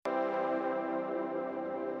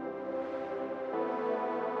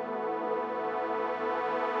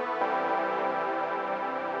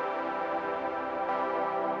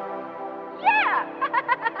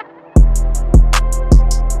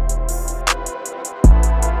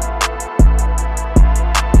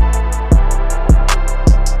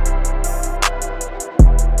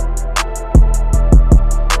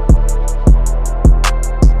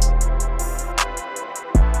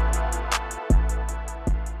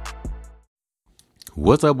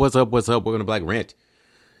What's up? What's up? What's up? Welcome to Black Rant.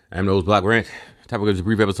 I'm Nose Black Rant. Topic of this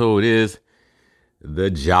brief episode is the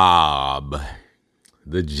job.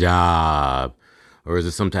 The job. Or is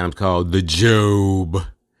it sometimes called the Job?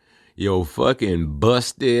 Yo, fucking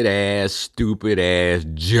busted ass, stupid ass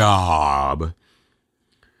job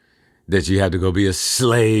that you have to go be a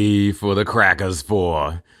slave for the crackers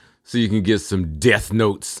for. So you can get some death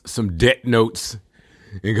notes, some debt notes,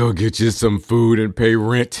 and go get you some food and pay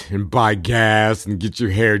rent and buy gas and get your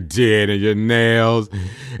hair did and your nails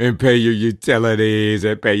and pay your utilities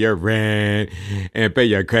and pay your rent and pay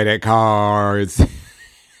your credit cards.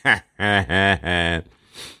 That's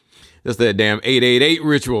that damn 888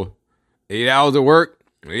 ritual. 8 hours of work,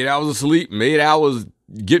 8 hours of sleep, and 8 hours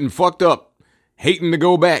getting fucked up, hating to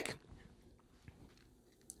go back.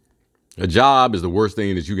 A job is the worst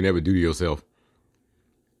thing that you can ever do to yourself.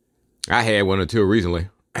 I had one until recently.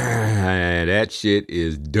 That shit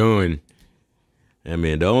is done. I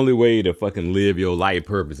mean, the only way to fucking live your life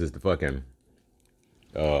purpose is to fucking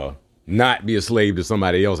not be a slave to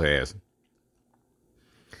somebody else's ass.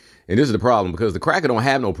 And this is the problem, because the cracker don't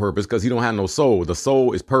have no purpose because he don't have no soul. The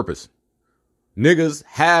soul is purpose. Niggas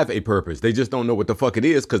have a purpose. They just don't know what the fuck it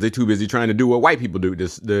is because they're too busy trying to do what white people do,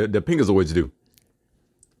 the pingazoids do.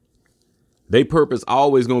 They purpose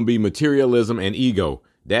always going to be materialism and ego.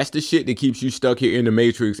 That's the shit that keeps you stuck here in the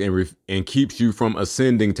matrix and keeps you from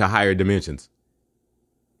ascending to higher dimensions.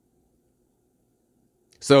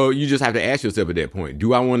 So you just have to ask yourself at that point,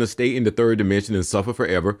 do I want to stay in the third dimension and suffer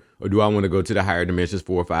forever? Or do I want to go to the higher dimensions,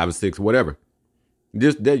 4, 5, or 6, whatever?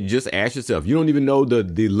 Just ask yourself. You don't even know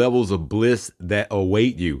the levels of bliss that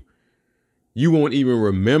await you. You won't even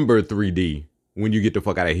remember 3D when you get the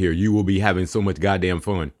fuck out of here. You will be having so much goddamn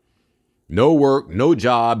fun. No work, no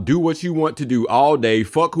job, do what you want to do all day,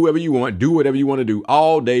 fuck whoever you want, do whatever you want to do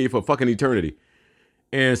all day for fucking eternity.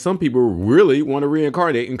 And some people really want to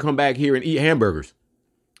reincarnate and come back here and eat hamburgers.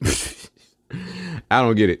 I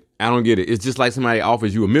don't get it. It's just like somebody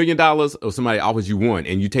offers you $1 million or somebody offers you one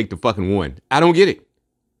and you take the fucking one. I don't get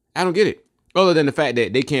it. Other than the fact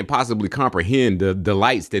that they can't possibly comprehend the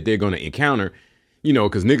delights that they're going to encounter,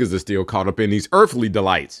 because niggas are still caught up in these earthly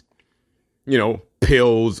delights.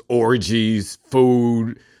 Pills, orgies,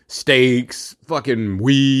 food, steaks, fucking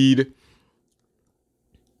weed,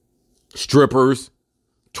 strippers,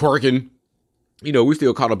 twerking. We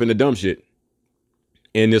still caught up in the dumb shit.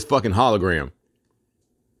 In this fucking hologram.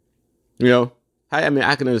 I mean,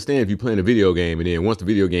 I can understand if you're playing a video game and then once the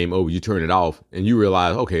video game over, you turn it off and you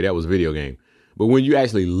realize, okay, that was a video game. But when you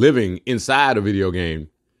actually living inside a video game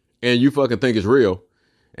and you fucking think it's real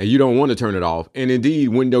and you don't want to turn it off. And indeed,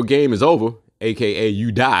 when your game is over, AKA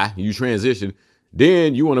you die, you transition,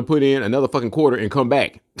 then you want to put in another fucking quarter and come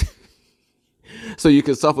back. So you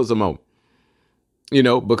can suffer some more.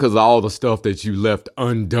 Because of all the stuff that you left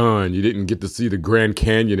undone. You didn't get to see the Grand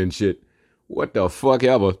Canyon and shit. What the fuck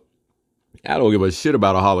ever. I don't give a shit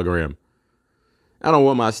about a hologram. I don't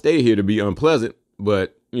want my stay here to be unpleasant,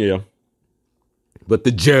 but, But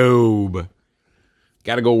the Job.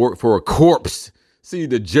 Gotta go work for a corpse. See,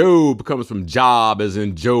 the Job comes from Job, as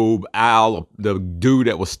in Job, the dude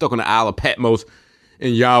that was stuck on the Isle of Patmos,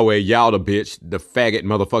 and Yahweh, Yah the bitch, the faggot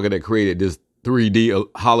motherfucker that created this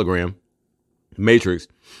 3D hologram. Matrix,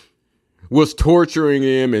 was torturing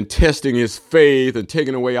him and testing his faith and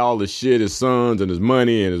taking away all the shit, his sons and his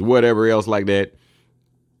money and his whatever else like that.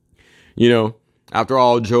 After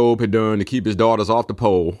all Job had done to keep his daughters off the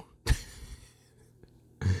pole.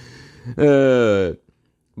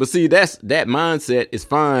 But see, that mindset is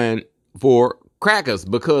fine for crackers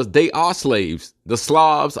because they are slaves. The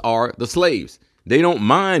Slavs are the slaves. They don't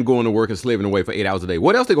mind going to work and slaving away for 8 hours a day.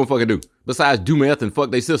 What else they gonna fucking do besides do meth and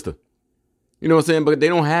fuck their sister? You know what I'm saying? But they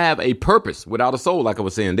don't have a purpose without a soul, like I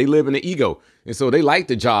was saying. They live in the ego. And so they like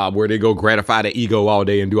the job where they go gratify the ego all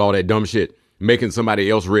day and do all that dumb shit, making somebody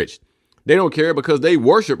else rich. They don't care because they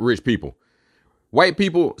worship rich people. White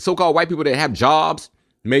people, so-called white people that have jobs,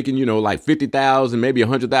 making, like 50,000, maybe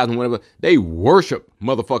 100,000, whatever. They worship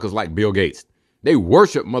motherfuckers like Bill Gates. They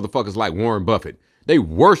worship motherfuckers like Warren Buffett. They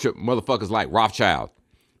worship motherfuckers like Rothschild.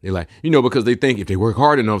 They're like, because they think if they work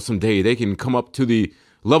hard enough someday, they can come up to the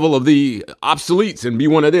level of the obsoletes and be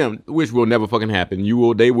one of them, which will never fucking happen.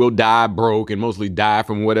 They will die broke and mostly die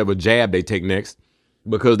from whatever jab they take next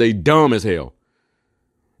because they dumb as hell.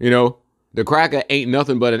 The cracker ain't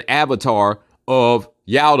nothing but an avatar of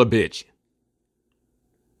Yah the bitch.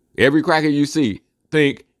 Every cracker you see,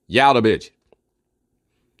 think Yah the bitch.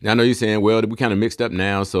 Now, I know you're saying, well, we kind of mixed up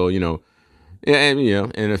now, so, and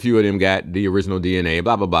a few of them got the original DNA,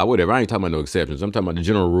 blah, blah, blah, whatever. I ain't talking about no exceptions. I'm talking about the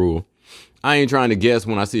general rule. I ain't trying to guess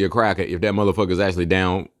when I see a cracker if that motherfucker's actually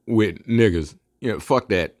down with niggas. fuck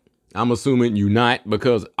that. I'm assuming you not,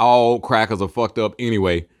 because all crackers are fucked up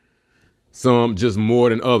anyway. Some just more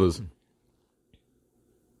than others.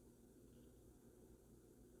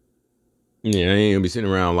 Yeah, they ain't gonna be sitting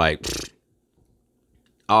around like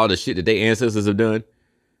all the shit that their ancestors have done.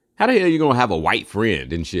 How the hell you gonna have a white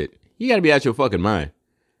friend and shit? You gotta be out your fucking mind.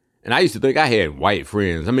 And I used to think I had white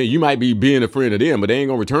friends. I mean, you might be being a friend of them, but they ain't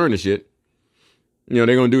gonna return the shit. They're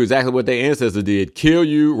gonna do exactly what their ancestors did: kill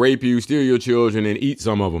you, rape you, steal your children, and eat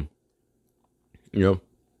some of them.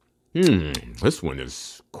 This one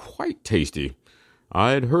is quite tasty.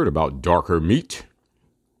 I had heard about darker meat.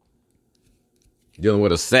 Dealing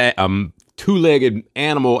with a two-legged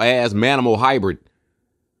animal-ass manimal hybrid.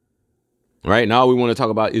 Right? And all we want to talk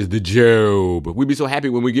about is the Job. We be so happy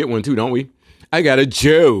when we get one too, don't we? I got a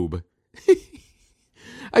Job.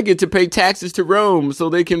 I get to pay taxes to Rome so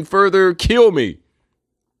they can further kill me.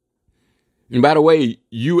 And by the way,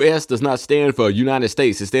 U.S. does not stand for United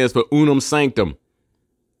States. It stands for unum sanctum.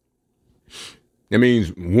 That means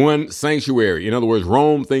one sanctuary. In other words,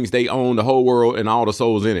 Rome thinks they own the whole world and all the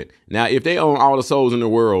souls in it. Now, if they own all the souls in the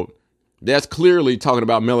world, that's clearly talking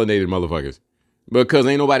about melanated motherfuckers, because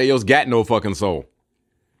ain't nobody else got no fucking soul.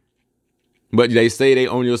 But they say they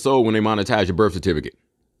own your soul when they monetize your birth certificate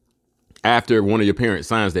after one of your parents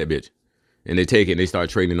signs that bitch, and they take it and they start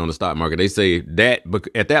trading on the stock market. They say that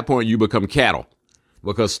at that point you become cattle,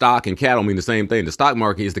 because stock and cattle mean the same thing. The stock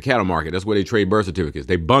market is the cattle market. That's where they trade birth certificates.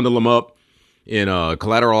 They bundle them up in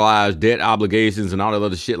collateralized debt obligations and all that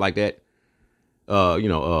other shit like that.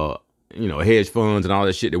 Hedge funds and all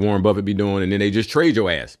that shit that Warren Buffett be doing, and then they just trade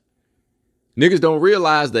your ass. Niggas don't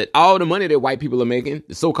realize that all the money that white people are making,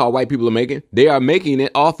 the so-called white people are making, they are making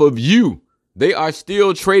it off of you. They are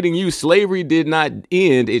still trading you. Slavery did not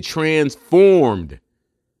end. It transformed.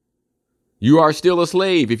 You are still a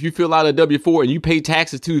slave. If you fill out a W-4 and you pay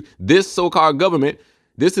taxes to this so-called government,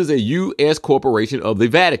 this is a U.S. corporation of the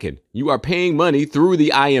Vatican. You are paying money through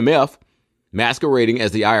the IMF, masquerading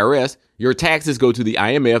as the IRS. Your taxes go to the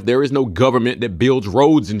IMF. There is no government that builds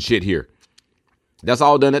roads and shit here. That's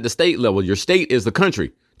all done at the state level. Your state is the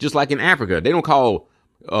country. Just like in Africa. They don't call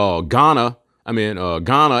Ghana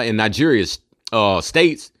and Nigeria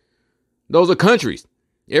states. Those are countries.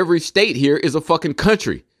 Every state here is a fucking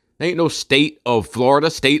country. There ain't no state of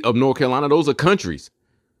Florida, state of North Carolina. Those are countries.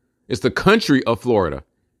 It's the country of Florida.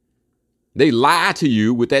 They lie to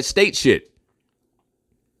you with that state shit.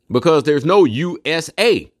 Because there's no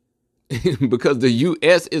USA. Because the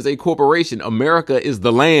U.S. is a corporation. America is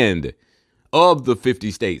the land of the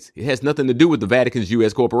 50 states. It has nothing to do with the Vatican's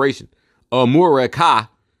U.S. corporation. Amuraka,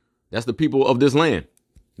 that's the people of this land.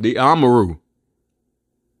 The Amaru.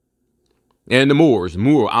 And the Moors.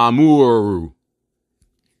 Amuru.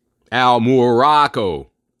 Al-Muraco.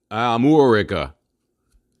 Al-Murica.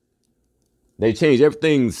 They change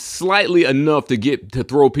everything slightly enough to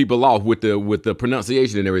throw people off with the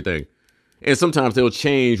pronunciation and everything. And sometimes they'll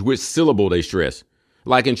change which syllable they stress.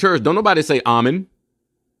 Like in church, don't nobody say amen.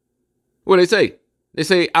 What do they say? They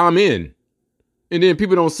say amen. And then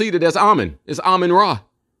people don't see that that's amen. It's Amun Ra.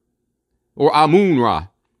 Or Amun Ra.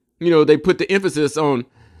 They put the emphasis on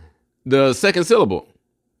the second syllable.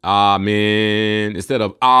 Amen. Instead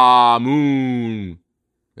of Amun.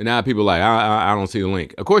 And now people are like, I don't see the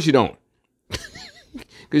link. Of course you don't.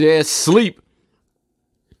 Because your ass sleep.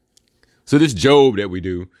 So this Job that we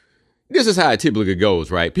do, this is how it typically goes,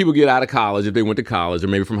 right? People get out of college, if they went to college or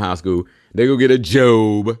maybe from high school, they go get a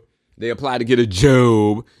Job. They apply to get a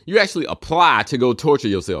Job. You actually apply to go torture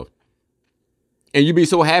yourself. And you be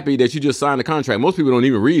so happy that you just signed a contract. Most people don't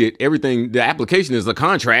even read it. Everything, the application is a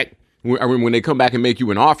contract. When they come back and make you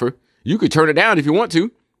an offer, you could turn it down if you want to.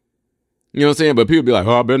 You know what I'm saying? But people be like,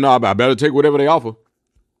 I better take whatever they offer.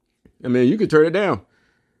 I mean, you could turn it down.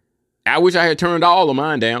 I wish I had turned all of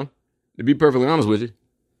mine down, to be perfectly honest with you.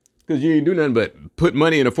 Because you ain't do nothing but put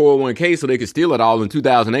money in a 401k so they could steal it all in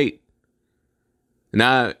 2008.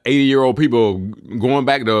 Now, 80-year-old people going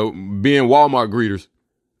back to being Walmart greeters.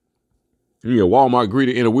 You a Walmart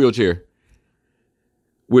greeter in a wheelchair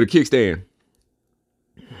with a kickstand.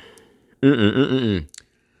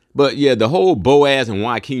 But yeah, the whole Boaz and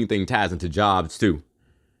Joaquin thing ties into jobs too.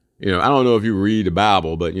 I don't know if you read the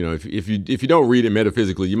Bible, but if you don't read it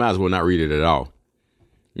metaphysically, you might as well not read it at all.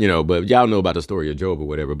 But y'all know about the story of Job or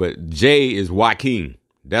whatever. But J is Joaquin.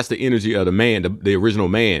 That's the energy of the man, the original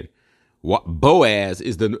man. Boaz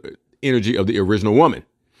is the energy of the original woman.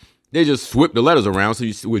 They just swip the letters around.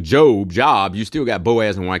 So with Job, you still got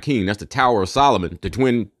Boaz and Joaquin. That's the Tower of Solomon, the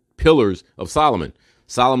twin pillars of Solomon.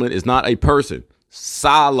 Solomon is not a person.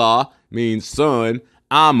 Salah means son.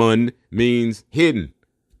 Amun means hidden.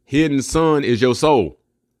 Hidden son is your soul.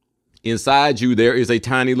 Inside you, there is a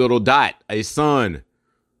tiny little dot, a sun.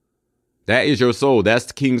 That is your soul.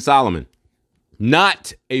 That's King Solomon.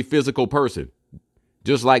 Not a physical person.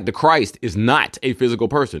 Just like the Christ is not a physical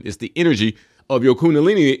person. It's the energy of your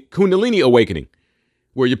Kundalini awakening,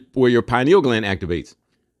 where your pineal gland activates.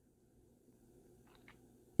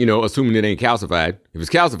 You know, assuming it ain't calcified. If it's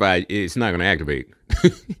calcified, it's not going to activate.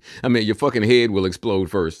 I mean, your fucking head will explode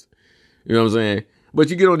first. You know what I'm saying? But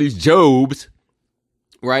you get on these jobs,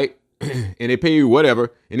 right? And they pay you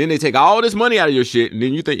whatever. And then they take all this money out of your shit. And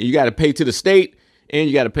then you think you got to pay to the state. And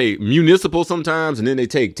you got to pay municipal sometimes. And then they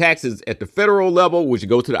take taxes at the federal level, which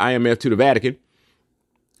go to the IMF, to the Vatican,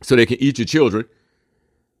 so they can eat your children.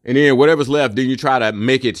 And then whatever's left, then you try to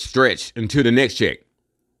make it stretch into the next check,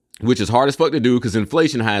 which is hard as fuck to do because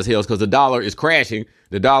inflation high as hell, because the dollar is crashing.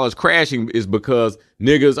 The dollar's crashing is because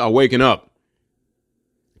niggas are waking up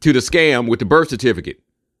to the scam with the birth certificate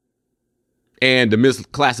and the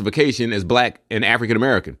misclassification as black and African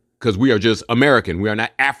American, because we are just American. We are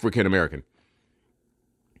not African American.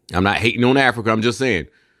 I'm not hating on Africa. I'm just saying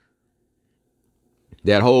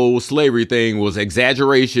that whole slavery thing was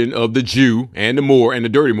exaggeration of the Jew and the Moor and the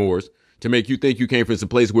dirty Moors to make you think you came from some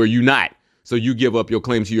place where you're not. So you give up your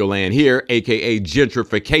claim to your land here, aka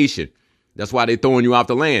gentrification. That's why they throwing you off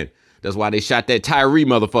the land. That's why they shot that Tyree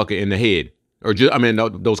motherfucker in the head.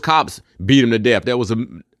 Those cops beat him to death. That was a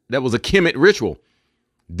Kemet ritual.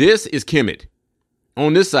 This is Kemet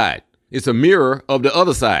on this side. It's a mirror of the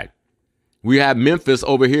other side. We have Memphis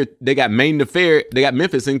over here. They got Maine the Fair. They got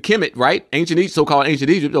Memphis in Kemet, right? So-called ancient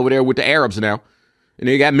Egypt over there with the Arabs now. And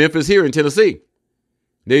they got Memphis here in Tennessee.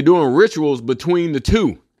 They're doing rituals between the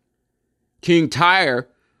two. King Tyre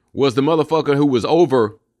was the motherfucker who was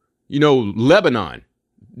over, Lebanon.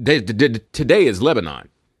 Today is Lebanon.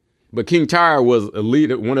 But King Tyre was a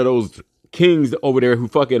leader, one of those kings over there who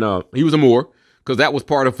he was a Moor, because that was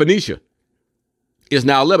part of Phoenicia. It's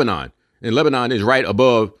now Lebanon. And Lebanon is right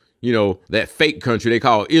above, that fake country they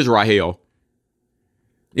call Israel.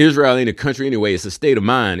 Israel ain't a country anyway. It's a state of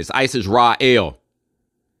mind. It's Isis Ra-El.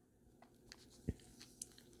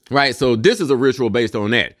 Right? So this is a ritual based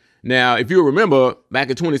on that. Now, if you remember,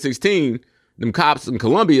 back in 2016, them cops in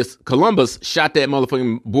Columbus shot that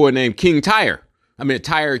motherfucking boy named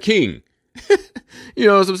Tyre King. You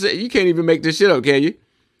know what I'm saying? You can't even make this shit up, can you?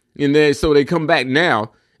 And then so they come back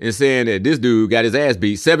now and saying that this dude got his ass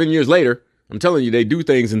beat 7 years later. I'm telling you, they do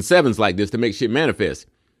things in sevens like this to make shit manifest.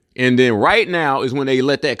 And then right now is when they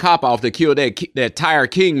let that cop off that killed that Tyre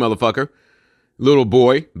King motherfucker, little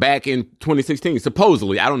boy, back in 2016.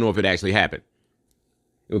 Supposedly, I don't know if it actually happened.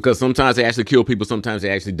 Because sometimes they actually kill people, sometimes they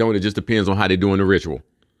actually don't. It just depends on how they're doing the ritual.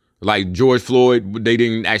 Like George Floyd, they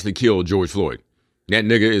didn't actually kill George Floyd. That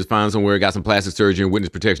nigga is fine somewhere, got some plastic surgery and witness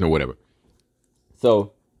protection or whatever.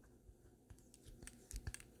 So,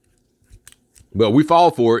 but we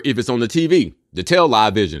fall for it if it's on the TV, the tell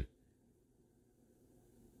live vision.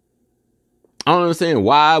 I don't understand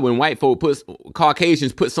why when white folk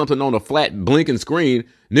Caucasians put something on a flat blinking screen,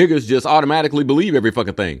 niggas just automatically believe every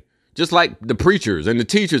fucking thing. Just like the preachers and the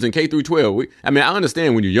teachers in K through 12. I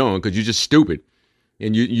understand when you're young because you're just stupid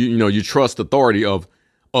and you trust authority of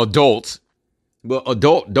adults, but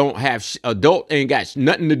adult ain't got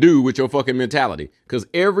nothing to do with your fucking mentality. Because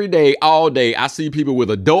every day, all day, I see people with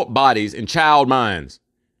adult bodies and child minds.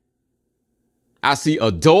 I see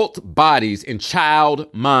adult bodies and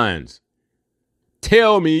child minds.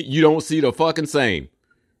 Tell me you don't see the fucking same.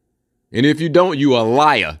 And if you don't, you a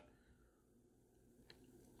liar.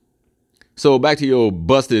 So back to your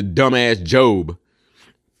busted dumbass Job.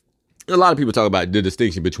 A lot of people talk about the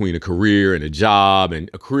distinction between a career and a job, and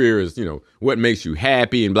a career is, what makes you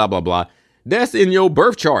happy and blah, blah, blah. That's in your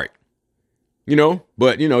birth chart,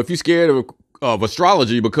 but, if you're scared of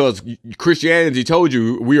astrology because Christianity told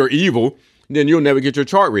you we are evil, then you'll never get your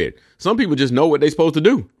chart read. Some people just know what they're supposed to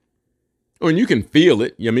do. And you can feel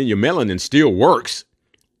it. Your melanin still works,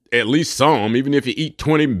 at least some, even if you eat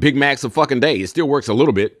 20 Big Macs a fucking day, it still works a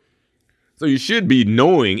little bit. So you should be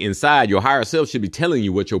knowing inside, your higher self should be telling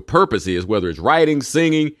you what your purpose is, whether it's writing,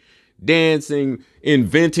 singing, dancing,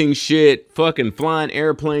 inventing shit, fucking flying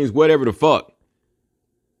airplanes, whatever the fuck.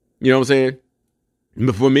 You know what I'm saying?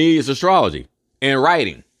 But for me, it's astrology and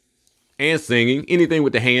writing and singing, anything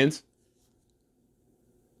with the hands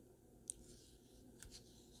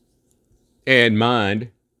and mind.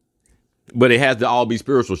 But it has to all be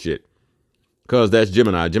spiritual shit. Because that's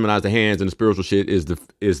Gemini. Gemini's the hands, and the spiritual shit is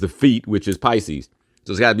the feet, which is Pisces.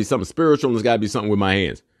 So it's got to be something spiritual, and it's got to be something with my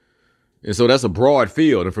hands. And so that's a broad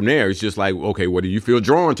field. And from there, it's just like, okay, what do you feel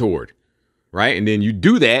drawn toward? Right? And then you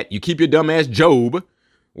do that. You keep your dumb ass Job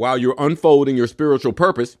while you're unfolding your spiritual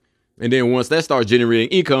purpose. And then once that starts generating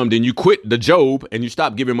income, then you quit the job and you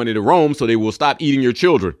stop giving money to Rome so they will stop eating your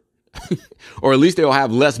children. Or at least they'll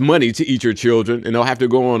have less money to eat your children and they'll have to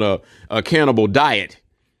go on a cannibal diet.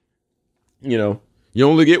 You know, you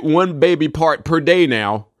only get one baby part per day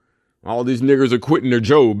now. All these niggers are quitting their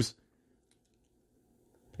jobs.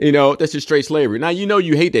 You know, that's just straight slavery. Now, you know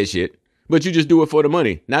you hate that shit, but you just do it for the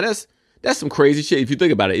money. Now, that's some crazy shit if you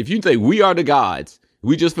think about it. If you think we are the gods,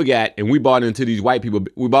 we just forgot and we bought into these white people.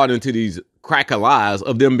 We bought into these cracker lies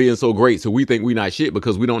of them being so great. So we think we not shit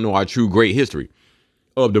because we don't know our true great history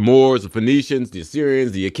of the Moors, the Phoenicians, the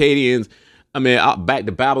Assyrians, the Akkadians. I mean, back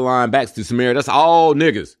to Babylon, back to Sumeria. That's all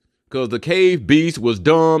niggas because the cave beast was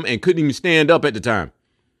dumb and couldn't even stand up at the time.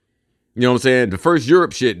 You know what I'm saying? The first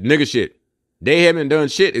Europe shit, nigga shit. They haven't done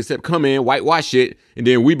shit except come in, whitewash shit, and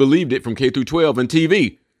then we believed it from K through 12 and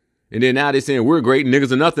TV. And then now they're saying we're great,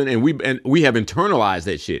 niggas are nothing, and we have internalized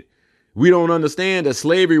that shit. We don't understand that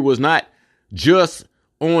slavery was not just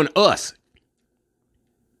on us.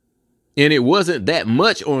 And it wasn't that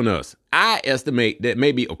much on us. I estimate that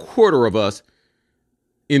maybe a quarter of us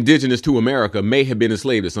indigenous to America may have been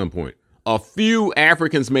enslaved at some point. A few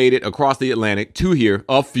Africans made it across the Atlantic to here,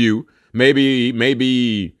 a few,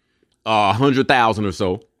 maybe 100,000 or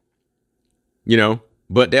so, you know,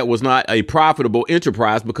 but that was not a profitable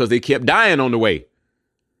enterprise because they kept dying on the way.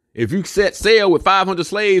 If you set sail with 500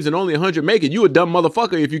 slaves and only 100 make it, you a dumb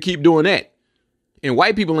motherfucker if you keep doing that. And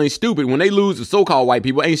white people ain't stupid. When they lose, the so-called white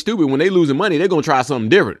people ain't stupid. When they losing money, they're going to try something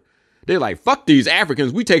different. They're like, fuck these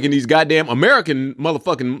Africans. We taking these goddamn American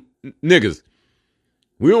motherfucking niggas.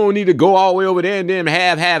 We don't need to go all the way over there and then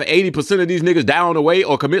have 80% of these niggas die on the way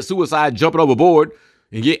or commit suicide jumping overboard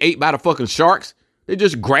and get ate by the fucking sharks. They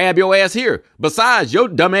just grab your ass here. Besides, your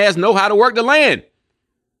dumb ass know how to work the land.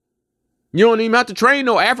 You don't even have to train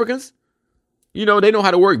no Africans. You know, they know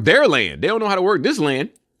how to work their land. They don't know how to work this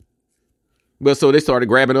land. But so they started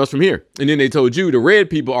grabbing us from here. And then they told you the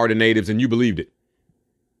red people are the natives and you believed it.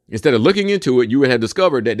 Instead of looking into it, you would have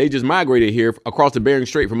discovered that they just migrated here across the Bering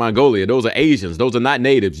Strait from Mongolia. Those are Asians. Those are not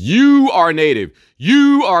natives. You are native.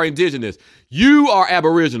 You are indigenous. You are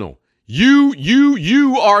aboriginal.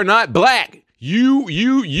 You are not black.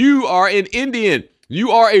 You are an Indian.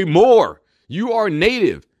 You are a Moor. You are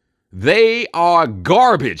native. They are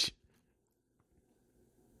garbage.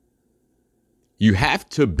 You have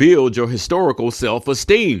to build your historical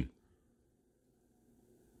self-esteem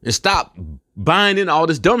and stop buying in all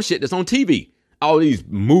this dumb shit that's on TV. All these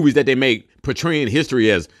movies that they make portraying history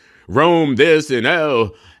as Rome this and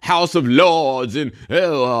House of Lords and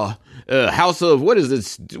House of what is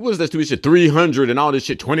this stupid shit 300 and all this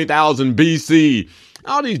shit 20,000 BC.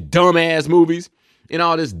 All these dumbass movies and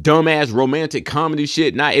all this dumbass romantic comedy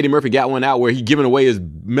shit. Now Eddie Murphy got one out where he giving away his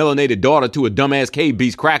melanated daughter to a dumbass cave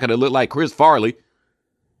beast cracker that looked like Chris Farley.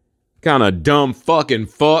 Kind of dumb fucking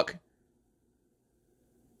fuck.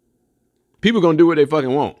 People gonna do what they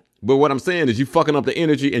fucking want. But what I'm saying is you fucking up the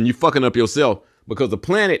energy and you fucking up yourself because the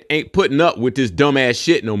planet ain't putting up with this dumbass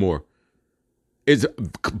shit no more. It's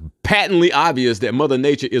patently obvious that Mother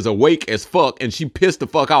Nature is awake as fuck and she pissed the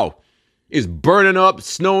fuck off. It's burning up,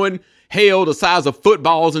 snowing, hail the size of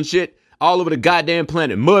footballs and shit all over the goddamn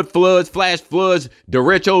planet. Mud floods, flash floods,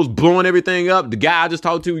 derechos blowing everything up. The guy I just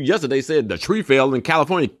talked to yesterday said the tree fell in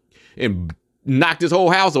California and knocked his whole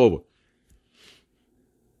house over.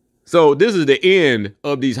 So this is the end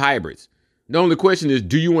of these hybrids. The only question is,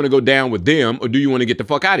 do you want to go down with them or do you want to get the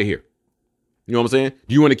fuck out of here? You know what I'm saying?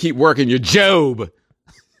 Do you want to keep working your job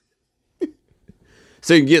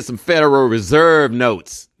so you can get some Federal Reserve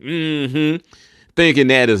notes? Thinking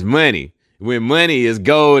that is money when money is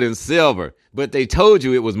gold and silver. But they told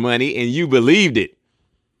you it was money and you believed it.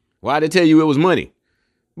 Why'd they tell you it was money?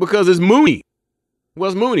 Because it's Mooney.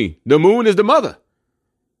 What's Mooney? The moon is the mother,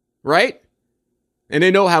 right? And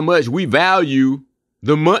they know how much we value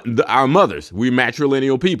our mothers. We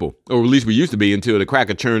matrilineal people, or at least we used to be until the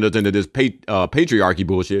cracker turned us into this patriarchy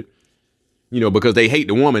bullshit. You know, because they hate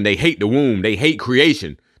the woman, they hate the womb, they hate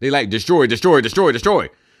creation. They like destroy.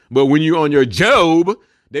 But when you're on your job,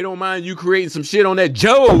 they don't mind you creating some shit on that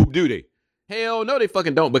job, do they? Hell no, they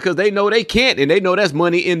fucking don't, because they know they can't, and they know that's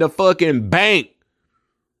money in the fucking bank.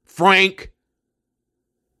 Frank.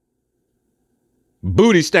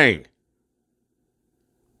 Booty stank.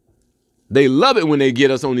 They love it when they get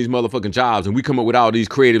us on these motherfucking jobs and we come up with all these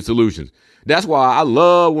creative solutions. That's why I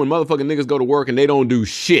love when motherfucking niggas go to work and they don't do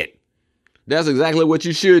shit. That's exactly what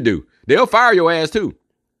you should do. They'll fire your ass too.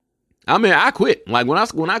 I mean, I quit. Like when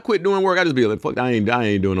I quit doing work, I just be like, fuck, I ain't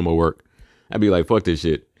doing no more work. I'd be like, fuck this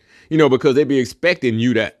shit. You know, because they be expecting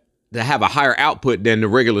you to have a higher output than the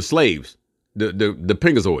regular slaves, the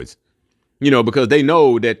Pingazoids. because they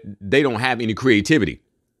know that they don't have any creativity.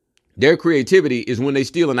 Their creativity is when they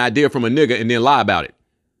steal an idea from a nigga and then lie about it,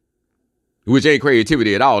 which ain't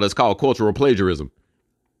creativity at all. That's called cultural plagiarism.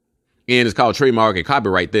 And it's called trademark and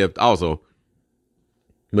copyright theft also.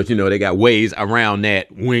 But, they got ways around that.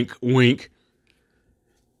 Wink, wink.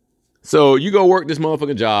 So you go work this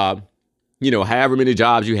motherfucking job, however many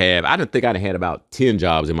jobs you have. I didn't think I'd had about 10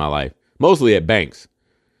 jobs in my life, mostly at banks.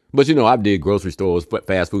 But, I did grocery stores,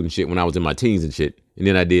 fast food and shit when I was in my teens and shit. And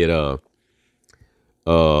then I did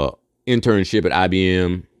internship at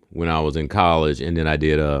IBM when I was in college. And then I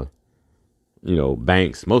did,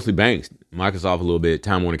 banks, mostly banks, Microsoft a little bit,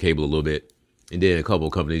 Time Warner Cable a little bit. And then a couple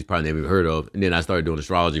of companies probably never even heard of. And then I started doing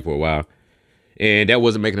astrology for a while. And that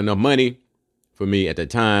wasn't making enough money for me at the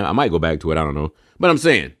time. I might go back to it. I don't know. But I'm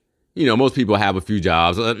saying, most people have a few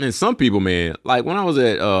jobs. And some people, man, like when I was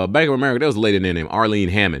at Bank of America, there was a lady named Arlene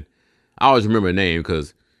Hammond. I always remember her name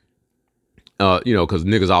because, because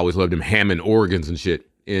niggas always love them Hammond organs and shit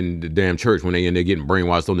in the damn church when they in there getting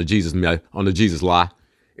brainwashed on the Jesus lie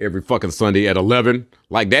every fucking Sunday at 11.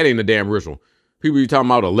 Like that ain't a damn ritual. People be talking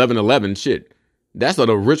about 11:11 shit. That's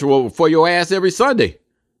a ritual for your ass every Sunday.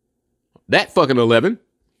 That fucking 11.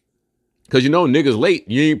 Because niggas late.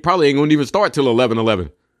 You probably ain't gonna even start till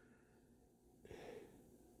 11:11.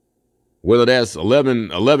 Whether that's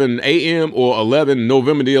 11 a.m. or 11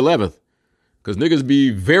 November the 11th. Because niggas be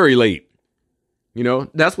very late.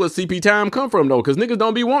 That's what CP time come from, though. Because niggas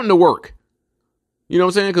don't be wanting to work. You know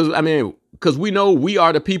what I'm saying? Because we know we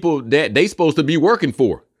are the people that they supposed to be working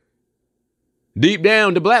for. Deep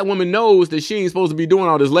down, the black woman knows that she ain't supposed to be doing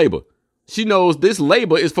all this labor. She knows this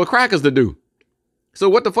labor is for crackers to do. So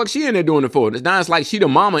what the fuck she in there doing it for? Now it's like she the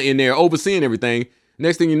mama in there overseeing everything.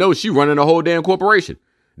 Next thing you know, she running a whole damn corporation.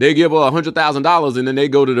 They give her $100,000 and then they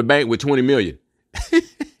go to the bank with $20 million.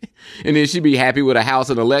 And then she be happy with a house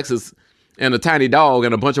and a Lexus and a tiny dog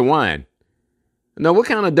and a bunch of wine. Now, what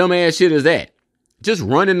kind of dumbass shit is that? Just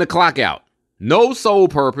running the clock out. No sole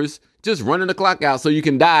purpose. Just running the clock out so you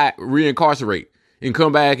can die, reincarcerate, and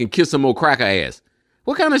come back and kiss some more cracker ass.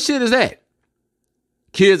 What kind of shit is that?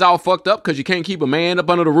 Kids all fucked up because you can't keep a man up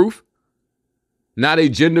under the roof? Now they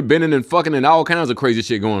gender bending and fucking and all kinds of crazy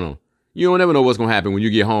shit going on. You don't ever know what's going to happen when you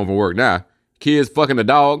get home from work. Now, kids fucking a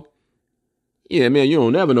dog. Yeah, man, you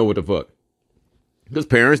don't never know what the fuck. Because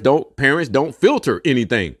parents don't filter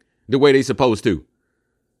anything the way they supposed to.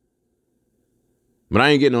 But I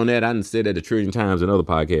ain't getting on that. I done said that a trillion times in other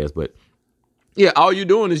podcasts. But yeah, all you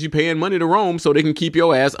doing is you paying money to Rome so they can keep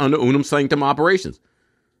your ass under unum sanctum operations.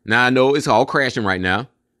 Now, I know it's all crashing right now.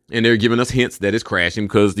 And they're giving us hints that it's crashing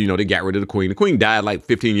because, they got rid of the queen. The queen died like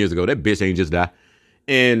 15 years ago. That bitch ain't just die.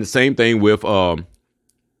 And the same thing with Pope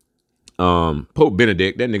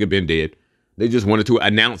Benedict. That nigga been dead. They just wanted to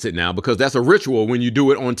announce it now because that's a ritual when you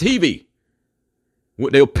do it on TV.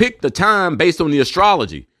 They'll pick the time based on the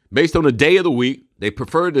astrology, based on the day of the week. They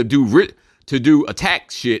prefer to do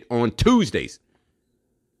attack shit on Tuesdays.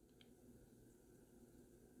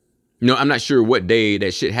 I'm not sure what day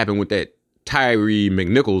that shit happened with that Tyree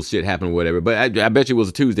McNichols shit happened or whatever, but I bet you it was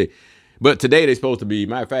a Tuesday. But today they're supposed to be,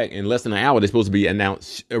 matter of fact, in less than an hour, they're supposed to be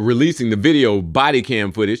releasing the video body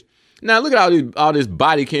cam footage. Now look at all this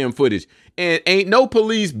body cam footage. And ain't no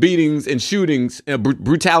police beatings and shootings and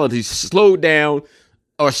brutality slowed down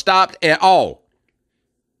or stopped at all.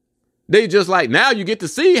 They just like, now you get to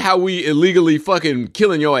see how we illegally fucking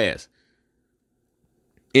killing your ass.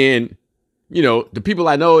 And, the people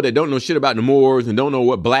I know that don't know shit about the Moors and don't know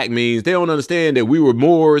what black means, they don't understand that we were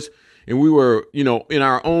Moors and we were, in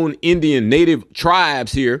our own Indian native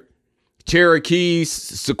tribes here. Cherokees,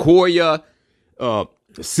 Sequoia,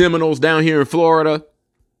 Seminoles down here in Florida.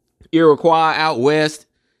 Iroquois out west,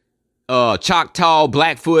 Choctaw,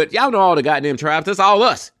 Blackfoot. Y'all know all the goddamn tribes. That's all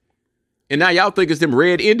us. And now y'all think it's them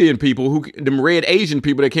red Indian people, them red Asian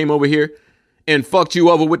people that came over here and fucked you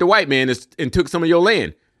over with the white man and took some of your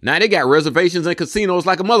land. Now they got reservations and casinos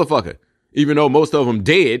like a motherfucker, even though most of them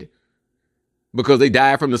dead because they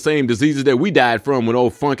died from the same diseases that we died from when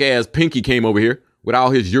old funk ass Pinky came over here with all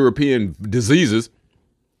his European diseases.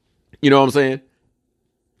 You know what I'm saying?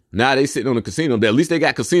 Now they sitting on a casino. At least they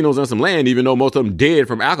got casinos on some land, even though most of them dead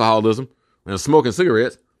from alcoholism and smoking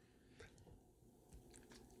cigarettes.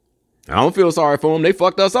 I don't feel sorry for them. They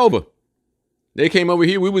fucked us over. They came over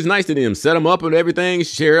here. We was nice to them. Set them up and everything.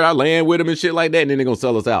 Shared our land with them and shit like that. And then they're going to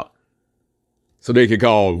sell us out. So they could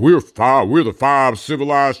call, we're the 5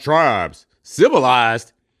 civilized tribes.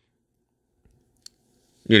 Civilized?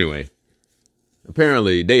 Anyway.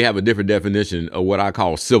 Apparently, they have a different definition of what I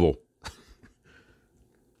call civil.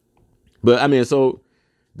 But, so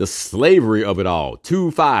The slavery of it all.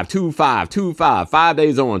 2-5, 2-5, 2-5, 5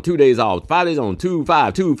 days on, 2 days off, 5 days on, 2-5,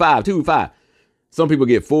 2-5, 2-5. Some people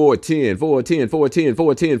get 4-10, 4-10, 4-10,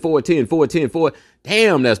 4-10, 4-10, 4-10, 4.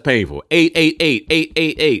 Damn, that's painful. 8-8-8,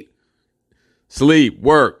 8-8-8. Sleep,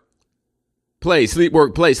 work, play, sleep,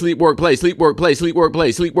 work, play, sleep, work, play, sleep, work, play, sleep, work,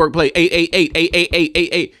 play, sleep, work, play. 8-8-8, 8-8-8,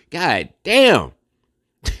 8-8. God damn.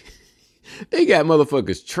 They got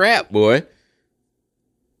motherfuckers trapped, boy.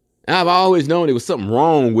 I've always known there was something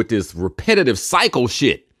wrong with this repetitive cycle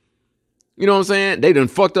shit. You know what I'm saying? They done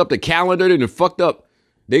fucked up the calendar. They done fucked up.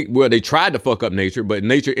 They tried to fuck up nature, but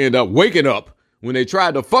nature ended up waking up when they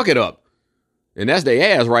tried to fuck it up. And that's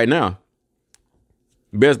their ass right now.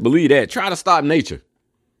 Best believe that. Try to stop nature.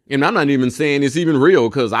 And I'm not even saying it's even real,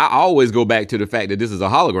 because I always go back to the fact that this is a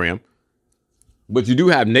hologram. But you do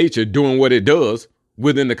have nature doing what it does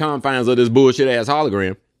within the confines of this bullshit ass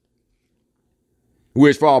hologram.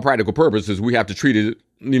 Which, for all practical purposes, we have to treat it,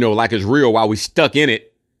 like it's real while we stuck in it.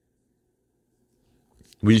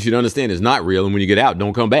 But you should understand it's not real, and when you get out,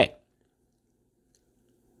 don't come back.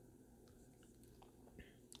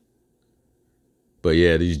 But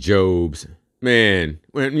yeah, these Jobs, man,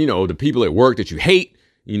 when, the people at work that you hate,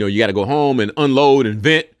 you got to go home and unload and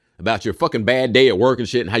vent about your fucking bad day at work and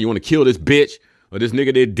shit, and how you want to kill this bitch, or this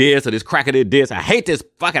nigga did this, or this cracker did this. I hate this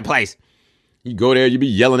fucking place. You go there, you be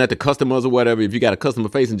yelling at the customers or whatever. If you got a customer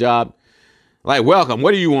facing job, like, welcome,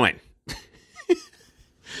 what do you want?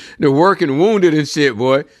 The working wounded and shit,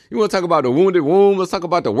 boy. You want to talk about the wounded womb? Let's talk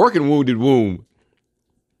about the working wounded womb.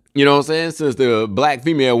 You know what I'm saying? Since the black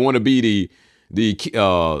female want to be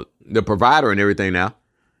the provider and everything now,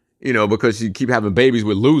 because she keep having babies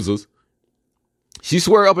with losers. She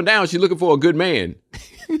swear up and down she's looking for a good man.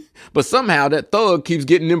 But somehow that thug keeps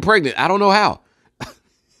getting them pregnant. I don't know how.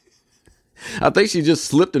 I think she just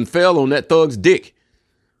slipped and fell on that thug's dick.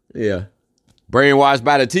 Yeah. Brainwashed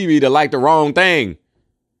by the TV to like the wrong thing.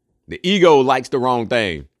 The ego likes the wrong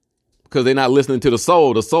thing because they're not listening to the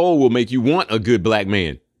soul. The soul will make you want a good black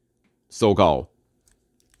man, so-called.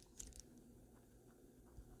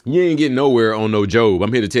 You ain't getting nowhere on no Job.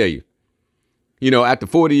 I'm here to tell you. After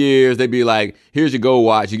 40 years, they be like, here's your gold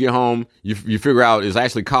watch. You get home, you figure out it's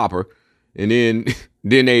actually copper. And then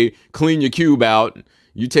they clean your cube out.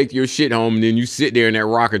 You take your shit home, and then you sit there in that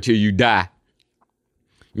rocker till you die.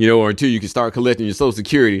 Or until you can start collecting your Social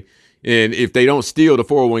Security. And if they don't steal the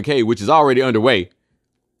 401k, which is already underway,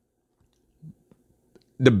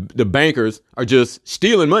 the bankers are just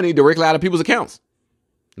stealing money directly out of people's accounts.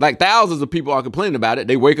 Like, thousands of people are complaining about it.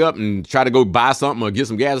 They wake up and try to go buy something or get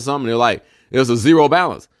some gas or something. And they're like, there's a zero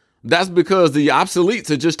balance. That's because the obsoletes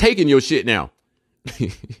are just taking your shit now.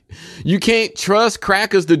 You can't trust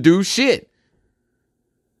crackers to do shit.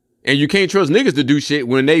 And you can't trust niggas to do shit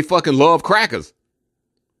when they fucking love crackers.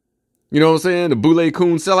 You know what I'm saying? The Boule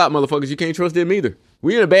Coon sellout motherfuckers, you can't trust them either.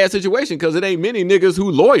 We in a bad situation because it ain't many niggas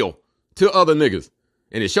who loyal to other niggas.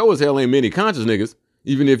 And it sure as hell ain't many conscious niggas,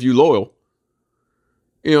 even if you loyal.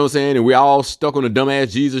 You know what I'm saying? And we all stuck on the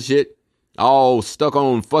dumbass Jesus shit. All stuck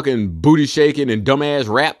on fucking booty shaking and dumbass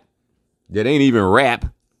rap. That ain't even rap.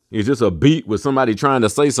 It's just a beat with somebody trying to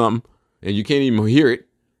say something and you can't even hear it.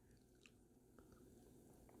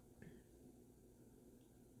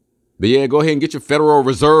 But yeah, go ahead and get your Federal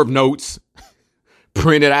Reserve notes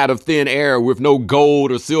printed out of thin air with no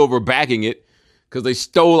gold or silver backing it, because they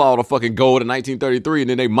stole all the fucking gold in 1933, and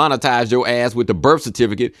then they monetized your ass with the birth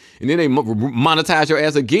certificate, and then they monetized your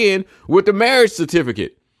ass again with the marriage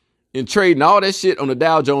certificate, and trading all that shit on the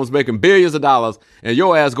Dow Jones, making billions of dollars, and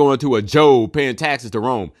your ass going to a Job paying taxes to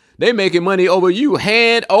Rome. They making money over you,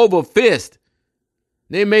 hand over fist.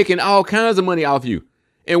 They making all kinds of money off you.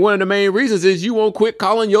 And one of the main reasons is you won't quit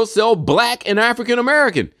calling yourself black and African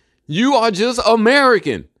American. You are just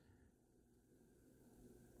American.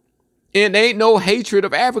 And there ain't no hatred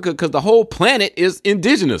of Africa because the whole planet is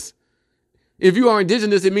indigenous. If you are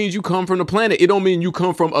indigenous, it means you come from the planet. It don't mean you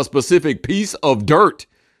come from a specific piece of dirt.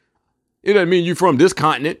 It doesn't mean you from this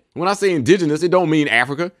continent. When I say indigenous, it don't mean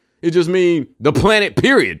Africa. It just means the planet,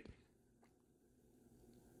 period.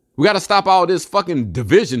 We got to stop all this fucking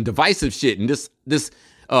division, divisive shit, and this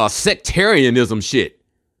sectarianism shit.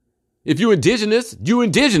 If you indigenous, you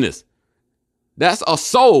indigenous. That's a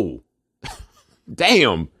soul.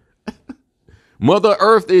 Damn. Mother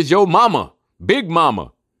Earth is your mama, Big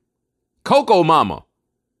Mama, Coco Mama,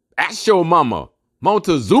 Asho Mama,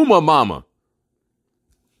 Montezuma Mama.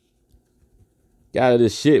 Get out of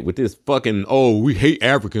this shit with this fucking, we hate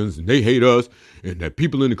Africans and they hate us, and that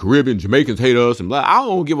people in the Caribbean, Jamaicans hate us, and blah. I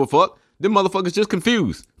don't give a fuck. Them motherfuckers just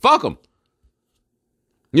confused. Fuck them.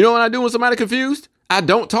 You know what I do when somebody confused? I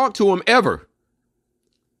don't talk to them ever.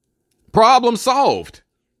 Problem solved.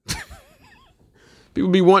 People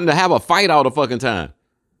be wanting to have a fight all the fucking time.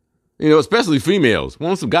 You know, especially females.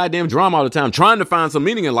 Want some goddamn drama all the time, trying to find some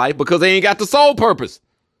meaning in life because they ain't got the soul purpose.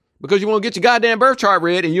 Because you want to get your goddamn birth chart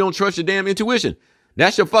read and you don't trust your damn intuition.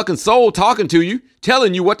 That's your fucking soul talking to you,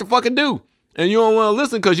 telling you what to fucking do. And you don't want to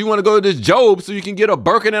listen because you want to go to this Job so you can get a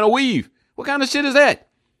Birkin and a weave. What kind of shit is that?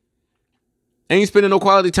 Ain't spending no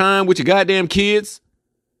quality time with your goddamn kids,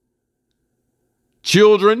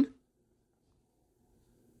 children.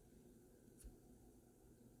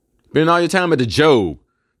 Spending all your time at the Job,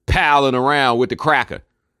 palling around with the cracker.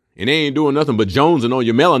 And they ain't doing nothing but jonesing on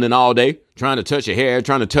your melanin all day, trying to touch your hair,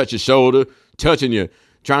 trying to touch your shoulder, trying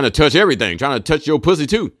to touch everything, trying to touch your pussy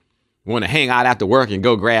too. Want to hang out after work and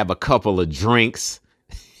go grab a couple of drinks.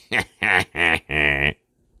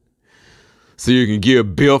 So you can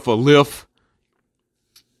give Biff a lift.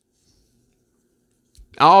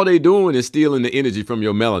 All they doing is stealing the energy from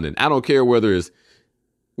your melanin. I don't care whether it's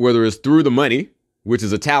through the money, which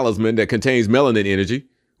is a talisman that contains melanin energy.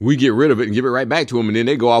 We get rid of it and give it right back to them, and then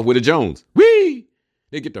they go off with a Jones. Whee!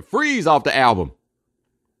 They get the freeze off the album.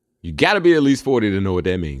 You got to be at least 40 to know what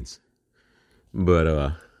that means.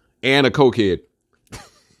 But, and a cokehead.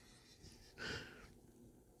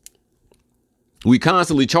 We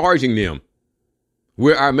constantly charging them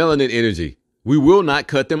with our melanin energy. We will not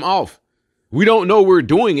cut them off. We don't know we're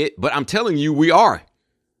doing it, but I'm telling you we are.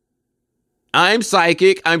 I'm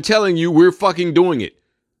psychic. I'm telling you we're fucking doing it.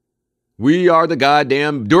 We are the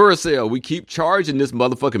goddamn Duracell. We keep charging this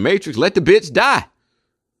motherfucking matrix. Let the bitch die.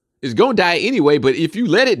 It's going to die anyway, but if you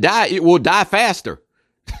let it die, it will die faster.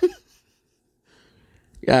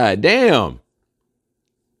 God damn.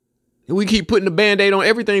 We keep putting the Band-Aid on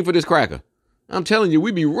everything for this cracker. I'm telling you,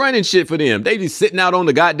 we be running shit for them. They be sitting out on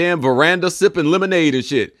the goddamn veranda sipping lemonade and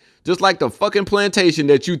shit. Just like the fucking plantation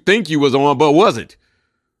that you think you was on, but wasn't.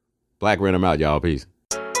 Black ran them out, y'all. Peace.